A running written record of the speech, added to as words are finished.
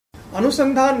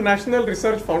Anusandhan National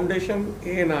Research Foundation,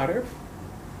 ANRF,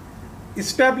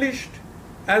 established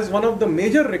as one of the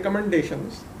major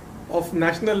recommendations of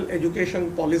National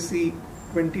Education Policy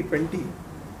 2020,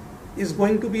 is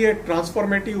going to be a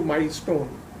transformative milestone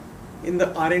in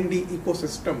the R&D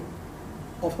ecosystem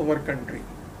of our country.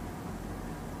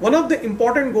 One of the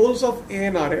important goals of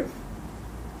ANRF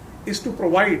is to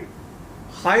provide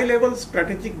high-level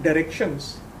strategic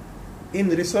directions in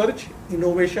research,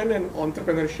 innovation and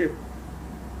entrepreneurship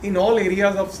in all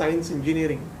areas of science,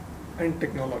 engineering and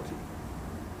technology.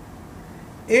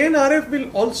 ANRF will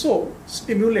also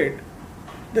stimulate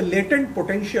the latent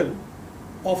potential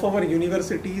of our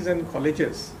universities and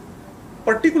colleges,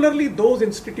 particularly those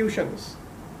institutions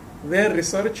where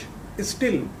research is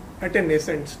still at a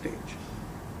nascent stage.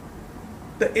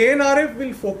 The ANRF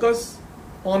will focus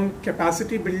on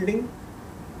capacity building,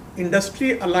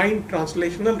 industry-aligned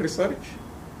translational research,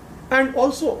 and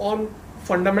also on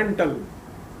fundamental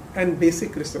and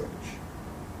basic research.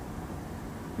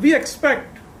 We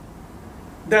expect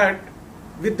that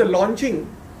with the launching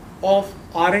of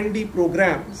R&D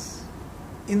programs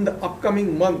in the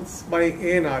upcoming months by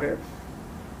ANRF,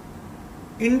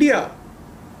 India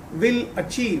will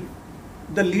achieve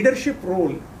the leadership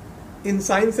role in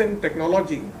science and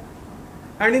technology,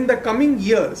 and in the coming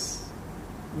years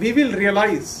we will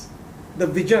realize the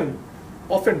vision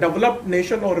of a developed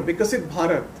nation or Vikasit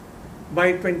Bharat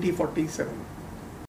by 2047.